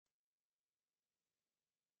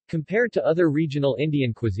Compared to other regional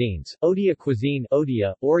Indian cuisines, Odia cuisine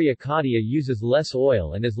Odia, Oriya Kadia uses less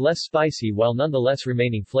oil and is less spicy while nonetheless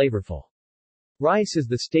remaining flavorful. Rice is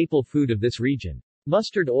the staple food of this region.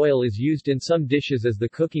 Mustard oil is used in some dishes as the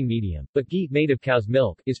cooking medium, but ghee, made of cow's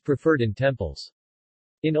milk, is preferred in temples.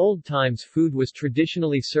 In old times food was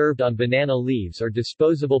traditionally served on banana leaves or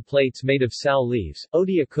disposable plates made of sal leaves.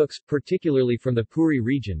 Odia cooks, particularly from the Puri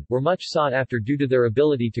region, were much sought after due to their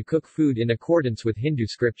ability to cook food in accordance with Hindu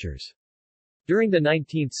scriptures. During the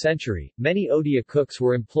 19th century, many Odia cooks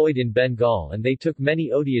were employed in Bengal and they took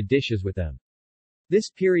many Odia dishes with them.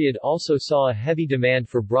 This period also saw a heavy demand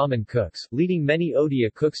for Brahmin cooks, leading many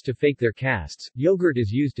Odia cooks to fake their castes. Yogurt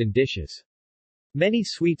is used in dishes. Many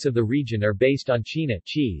sweets of the region are based on china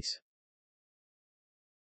cheese.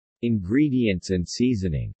 Ingredients and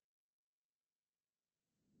seasoning.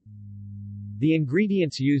 The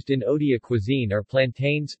ingredients used in Odia cuisine are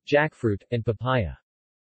plantains, jackfruit, and papaya.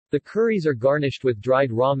 The curries are garnished with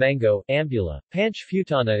dried raw mango, ambula. Panch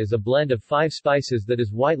futana is a blend of 5 spices that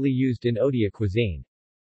is widely used in Odia cuisine.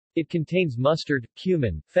 It contains mustard,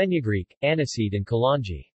 cumin, fenugreek, aniseed and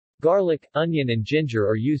kalonji. Garlic, onion and ginger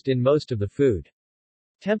are used in most of the food.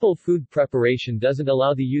 Temple food preparation doesn't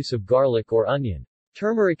allow the use of garlic or onion.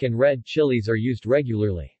 Turmeric and red chilies are used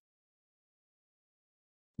regularly.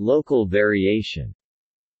 Local variation.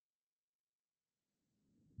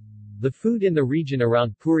 The food in the region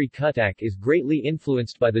around Puri Cuttack is greatly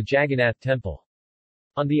influenced by the Jagannath temple.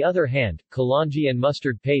 On the other hand, kalonji and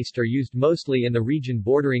mustard paste are used mostly in the region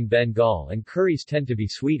bordering Bengal and curries tend to be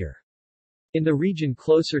sweeter. In the region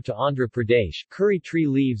closer to Andhra Pradesh, curry tree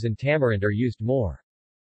leaves and tamarind are used more.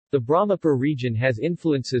 The Brahmapur region has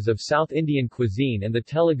influences of South Indian cuisine and the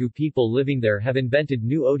Telugu people living there have invented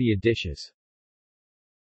new Odia dishes.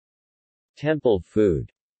 Temple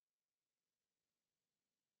food.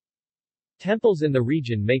 Temples in the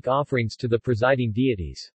region make offerings to the presiding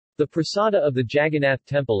deities. The prasada of the Jagannath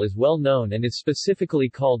temple is well known and is specifically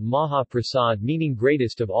called Maha Prasad, meaning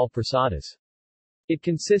greatest of all prasadas. It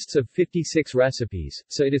consists of 56 recipes,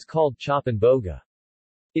 so it is called Chappan Bhoga.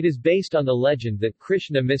 It is based on the legend that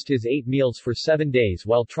Krishna missed his 8 meals for 7 days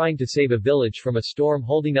while trying to save a village from a storm,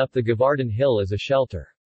 holding up the Govardhan Hill as a shelter.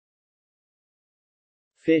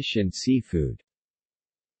 Fish and seafood.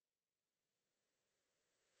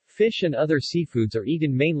 Fish and other seafoods are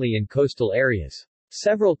eaten mainly in coastal areas.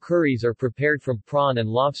 Several curries are prepared from prawn and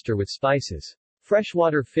lobster with spices.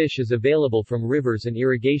 Freshwater fish is available from rivers and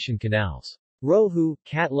irrigation canals. Rohu,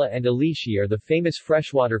 katla and alishi are the famous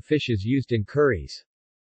freshwater fishes used in curries.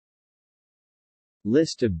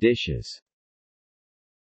 List of dishes.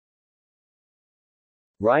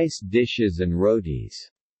 Rice dishes and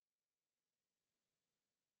rotis.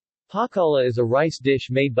 Pakala is a rice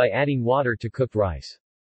dish made by adding water to cooked rice.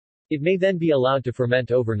 It may then be allowed to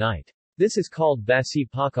ferment overnight. This is called basi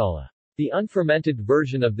pakala. The unfermented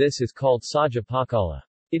version of this is called saja pakala.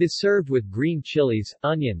 It is served with green chilies,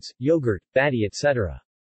 onions, yogurt, bati etc.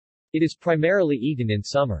 It is primarily eaten in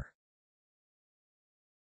summer.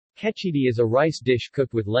 Kechidi is a rice dish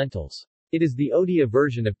cooked with lentils. It is the Odia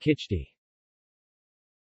version of khichdi.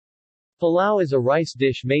 Palau is a rice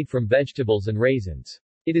dish made from vegetables and raisins.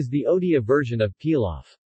 It is the Odia version of pilaf.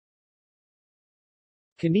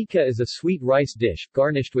 Kanika is a sweet rice dish,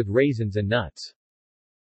 garnished with raisins and nuts.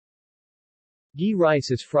 Ghee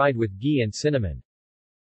rice is fried with ghee and cinnamon.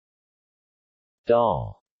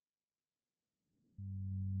 Dal.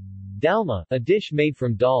 Dalma, a dish made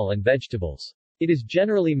from dal and vegetables. It is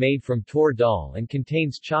generally made from tur dal and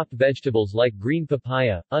contains chopped vegetables like green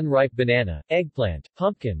papaya, unripe banana, eggplant,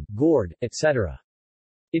 pumpkin, gourd, etc.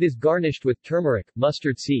 It is garnished with turmeric,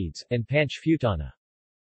 mustard seeds, and panch futana.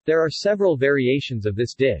 There are several variations of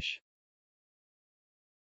this dish.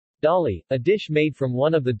 Dali, a dish made from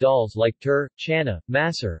one of the dals like tur, chana,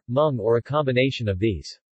 masur, mung or a combination of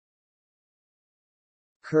these.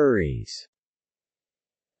 Curries.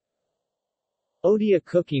 Odia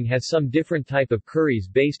cooking has some different type of curries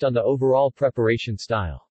based on the overall preparation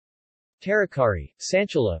style. Tarakari,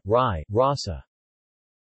 sanchala, rye, rasa.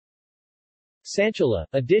 Sanchala,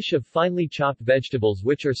 a dish of finely chopped vegetables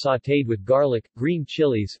which are sautéed with garlic, green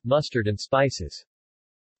chilies, mustard and spices.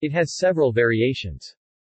 It has several variations.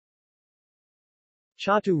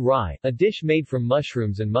 Chatu rye, a dish made from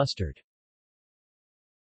mushrooms and mustard.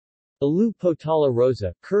 Alu potala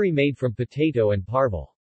rosa, curry made from potato and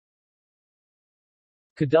parval.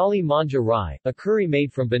 Kadali manja rye, a curry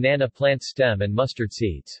made from banana plant stem and mustard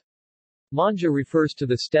seeds. Manja refers to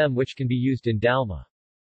the stem which can be used in dalma.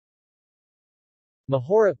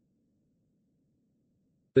 Mahora.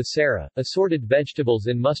 Basara, assorted vegetables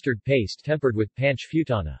in mustard paste tempered with panch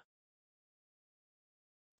futana.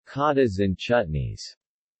 Khadas and chutneys.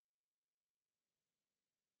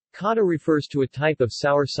 Khada refers to a type of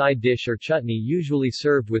sour side dish or chutney usually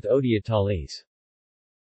served with Odia thalis.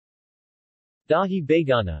 Dahi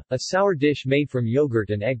Begana, a sour dish made from yogurt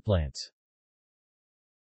and eggplants.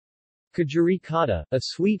 Kajuri Khada, a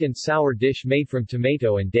sweet and sour dish made from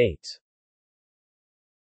tomato and dates.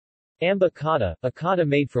 Amba Khada, a khada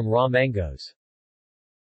made from raw mangoes.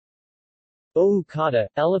 Ohu Khada,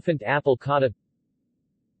 elephant apple khada.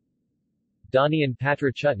 Dhanian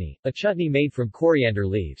Patra chutney, a chutney made from coriander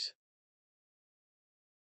leaves.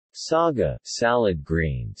 Saga, salad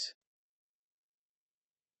greens.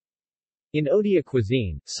 In Odia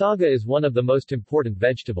cuisine, saga is one of the most important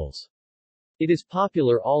vegetables. It is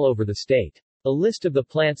popular all over the state. A list of the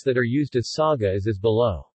plants that are used as saga is as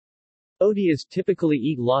below. Odias typically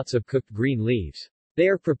eat lots of cooked green leaves. They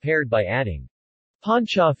are prepared by adding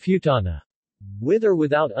pancha futana, with or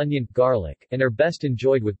without onion, garlic, and are best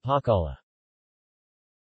enjoyed with pakala.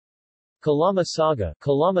 Kalama saga,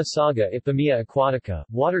 Ipamia aquatica,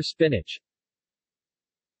 water spinach.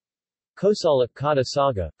 Kosala kata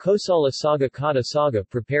saga, kata saga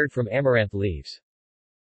prepared from amaranth leaves.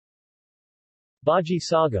 Bhaji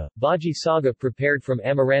saga prepared from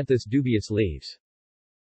Amaranthus dubius leaves.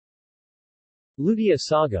 Ludia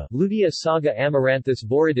saga, Amaranthus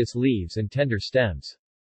boridus leaves and tender stems.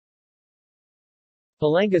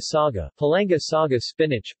 Palanga saga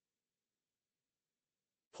spinach.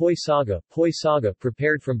 Poi saga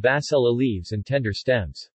prepared from basella leaves and tender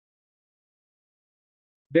stems.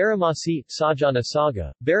 Baramasi sajana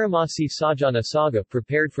saga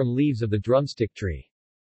prepared from leaves of the drumstick tree.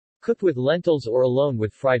 Cooked with lentils or alone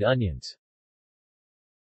with fried onions.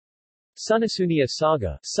 Sunasunia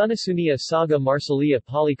saga Marsilia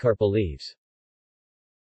polycarpa leaves.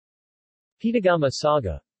 Pitagama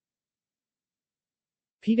saga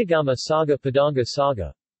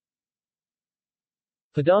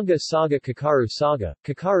Padanga saga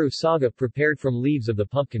Kakaru saga prepared from leaves of the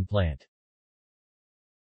pumpkin plant.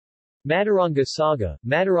 Madaranga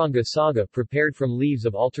saga prepared from leaves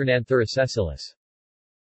of Alternanthera sessilis.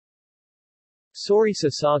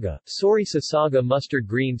 Sorisa saga mustard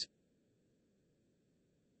greens.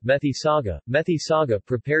 Methi saga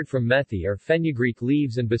prepared from methi or fenugreek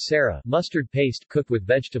leaves and basera mustard paste cooked with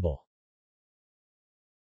vegetable.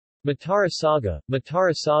 Matara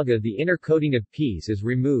saga, the inner coating of peas is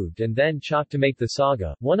removed and then chopped to make the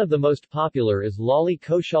saga. One of the most popular is Lali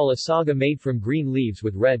Koshala saga made from green leaves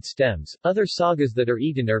with red stems. Other sagas that are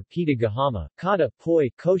eaten are Pita Gahama, Kata,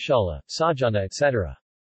 Poi, Koshala, Sajana etc.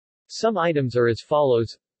 Some items are as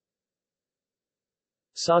follows.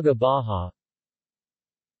 Saga Baha,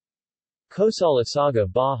 Kosala saga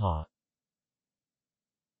Baha,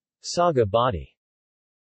 Saga Badi.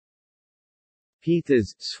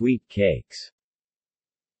 Pithas, sweet cakes.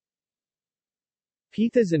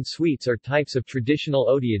 Pithas and sweets are types of traditional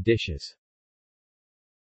Odia dishes.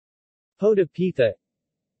 Poda pitha,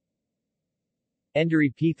 Enduri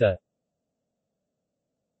pitha,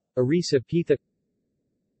 Arisa pitha,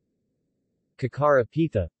 Kakara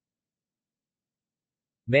pitha,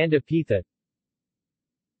 Manda pitha,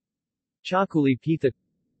 Chakuli pitha,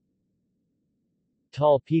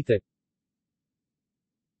 Tal pitha,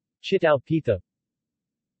 Chitao pitha,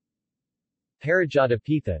 Parajata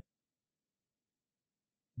pitha,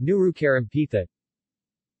 Nurukaram pitha,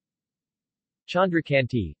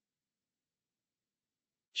 Chandrakanti,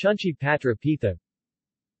 Chunchi patra pitha,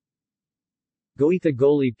 Goitha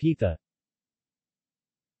goli pitha,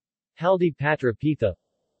 Haldi patra pitha,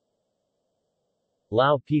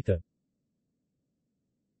 Lao pitha,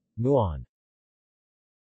 Muan.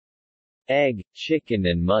 Egg, chicken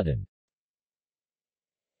and mutton.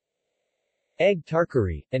 Egg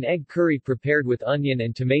tarkari, an egg curry prepared with onion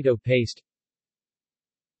and tomato paste.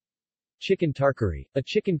 Chicken tarkari, a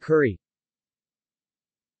chicken curry.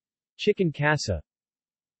 Chicken kasa.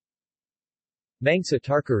 Mangsa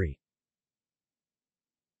tarkari.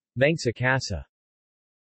 Mangsa kasa.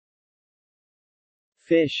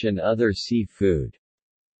 Fish and other seafood.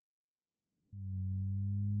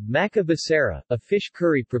 Maka basera, a fish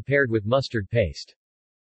curry prepared with mustard paste.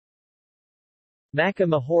 Maka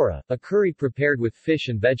mahora, a curry prepared with fish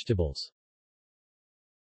and vegetables.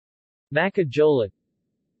 Maka jola,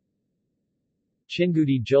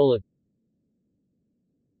 Chingudi jola,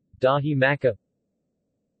 Dahi maka,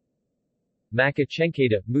 Maka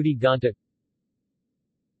chenkeda, Mudi ganta,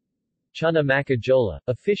 Chana maka jola,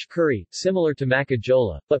 a fish curry, similar to maka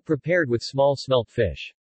jola, but prepared with small smelt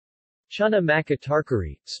fish. Chana maka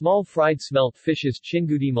tarkari, small fried smelt fishes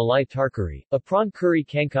chingudi malai tarkari, a prawn curry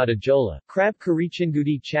kankata jola, crab curry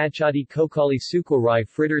chingudi chadchadi kokali sukorai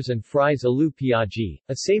fritters and fries alu piaji,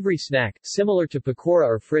 a savory snack, similar to pakora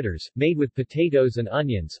or fritters, made with potatoes and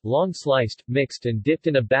onions, long sliced, mixed and dipped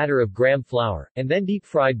in a batter of gram flour, and then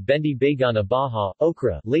deep-fried bendi bagana baha,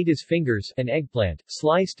 okra, ladies fingers, and eggplant,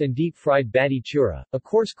 sliced and deep-fried bati chura, a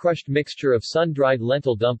coarse crushed mixture of sun-dried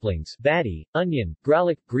lentil dumplings, bati, onion,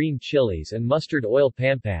 garlic, green chili, and mustard oil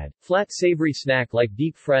pampad, flat savory snack like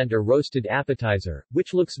deep fried or roasted appetizer,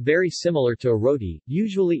 which looks very similar to a roti,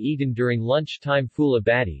 usually eaten during lunchtime fula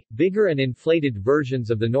bati, bigger and inflated versions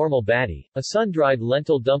of the normal bati, a sun-dried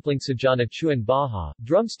lentil dumpling sajana chuan baha,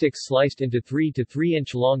 drumsticks sliced into 3 to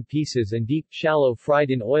 3-inch long pieces and deep, shallow fried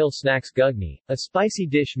in oil snacks gugni, a spicy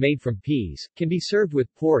dish made from peas, can be served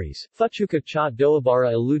with puris, fuchuka cha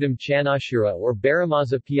doabara aludum chanashura or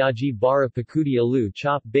baramaza piaji bara pakudi alu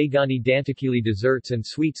chop bagani dantakili desserts and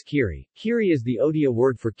sweets kiri. Kiri is the Odia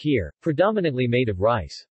word for kheer, predominantly made of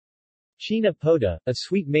rice. China poda, a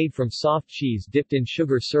sweet made from soft cheese dipped in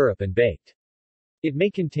sugar syrup and baked. It may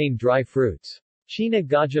contain dry fruits. China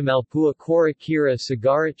gaja malpua kora kira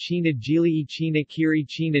sagara China jili China kiri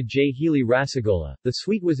China jahili rasagola. The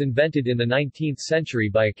sweet was invented in the 19th century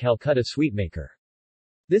by a Calcutta sweetmaker.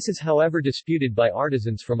 This is however disputed by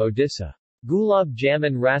artisans from Odisha. Gulab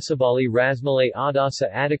jamun rasabali rasmalai adasa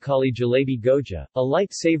adakali jalebi goja, a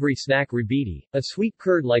light savory snack rabidi, a sweet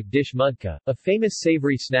curd-like dish mudka, a famous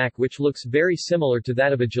savory snack which looks very similar to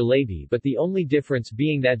that of a jalebi but the only difference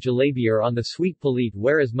being that jalebi are on the sweet palate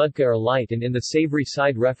whereas mudka are light and in the savory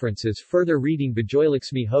side. References further reading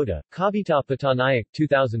Bajoylakshmi Hoda, Kavita Patanayak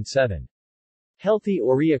 2007. Healthy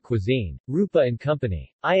Oriya Cuisine. Rupa and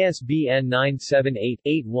Company. ISBN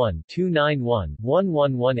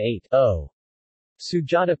 978-81-291-1118-0.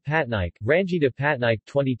 Sujata Patnaik, Ranjita Patnaik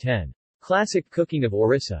 2010. Classic Cooking of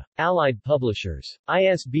Orissa. Allied Publishers.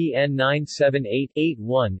 ISBN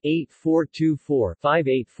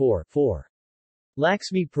 978-81-8424-584-4.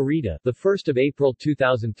 Laxmi Parida, 1st of April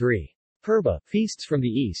 2003. Purba, Feasts from the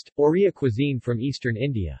East, Oriya Cuisine from Eastern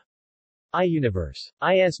India. iUniverse.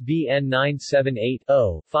 ISBN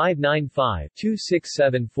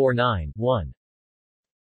 978-0-595-26749-1.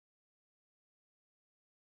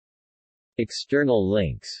 External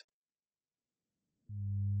links.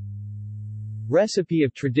 Recipe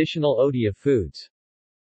of traditional Odia foods.